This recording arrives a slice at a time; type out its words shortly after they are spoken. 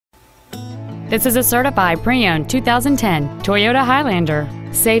This is a certified pre-owned 2010 Toyota Highlander.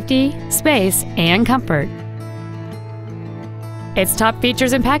 Safety, space, and comfort. Its top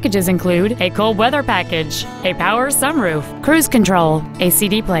features and packages include a cold weather package, a power sunroof, cruise control, a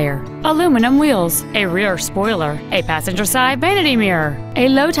CD player, aluminum wheels, a rear spoiler, a passenger side vanity mirror, a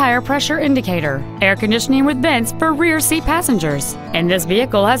low tire pressure indicator, air conditioning with vents for rear seat passengers, and this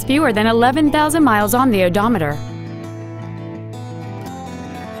vehicle has fewer than 11,000 miles on the odometer.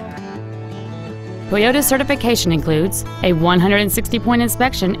 Toyota's certification includes a 160-point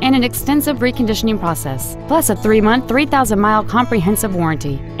inspection and an extensive reconditioning process, plus a 3-month, 3,000-mile comprehensive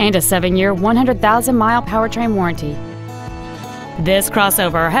warranty and a 7-year, 100,000-mile powertrain warranty. This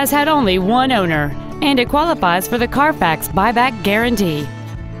crossover has had only one owner, and it qualifies for the Carfax buyback guarantee.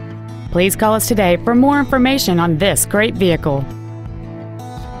 Please call us today for more information on this great vehicle.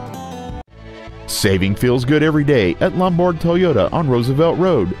 Saving feels good every day at Lombard Toyota on Roosevelt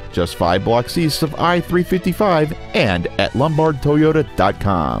Road, just 5 blocks east of I-355 and at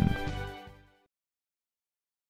lombardtoyota.com.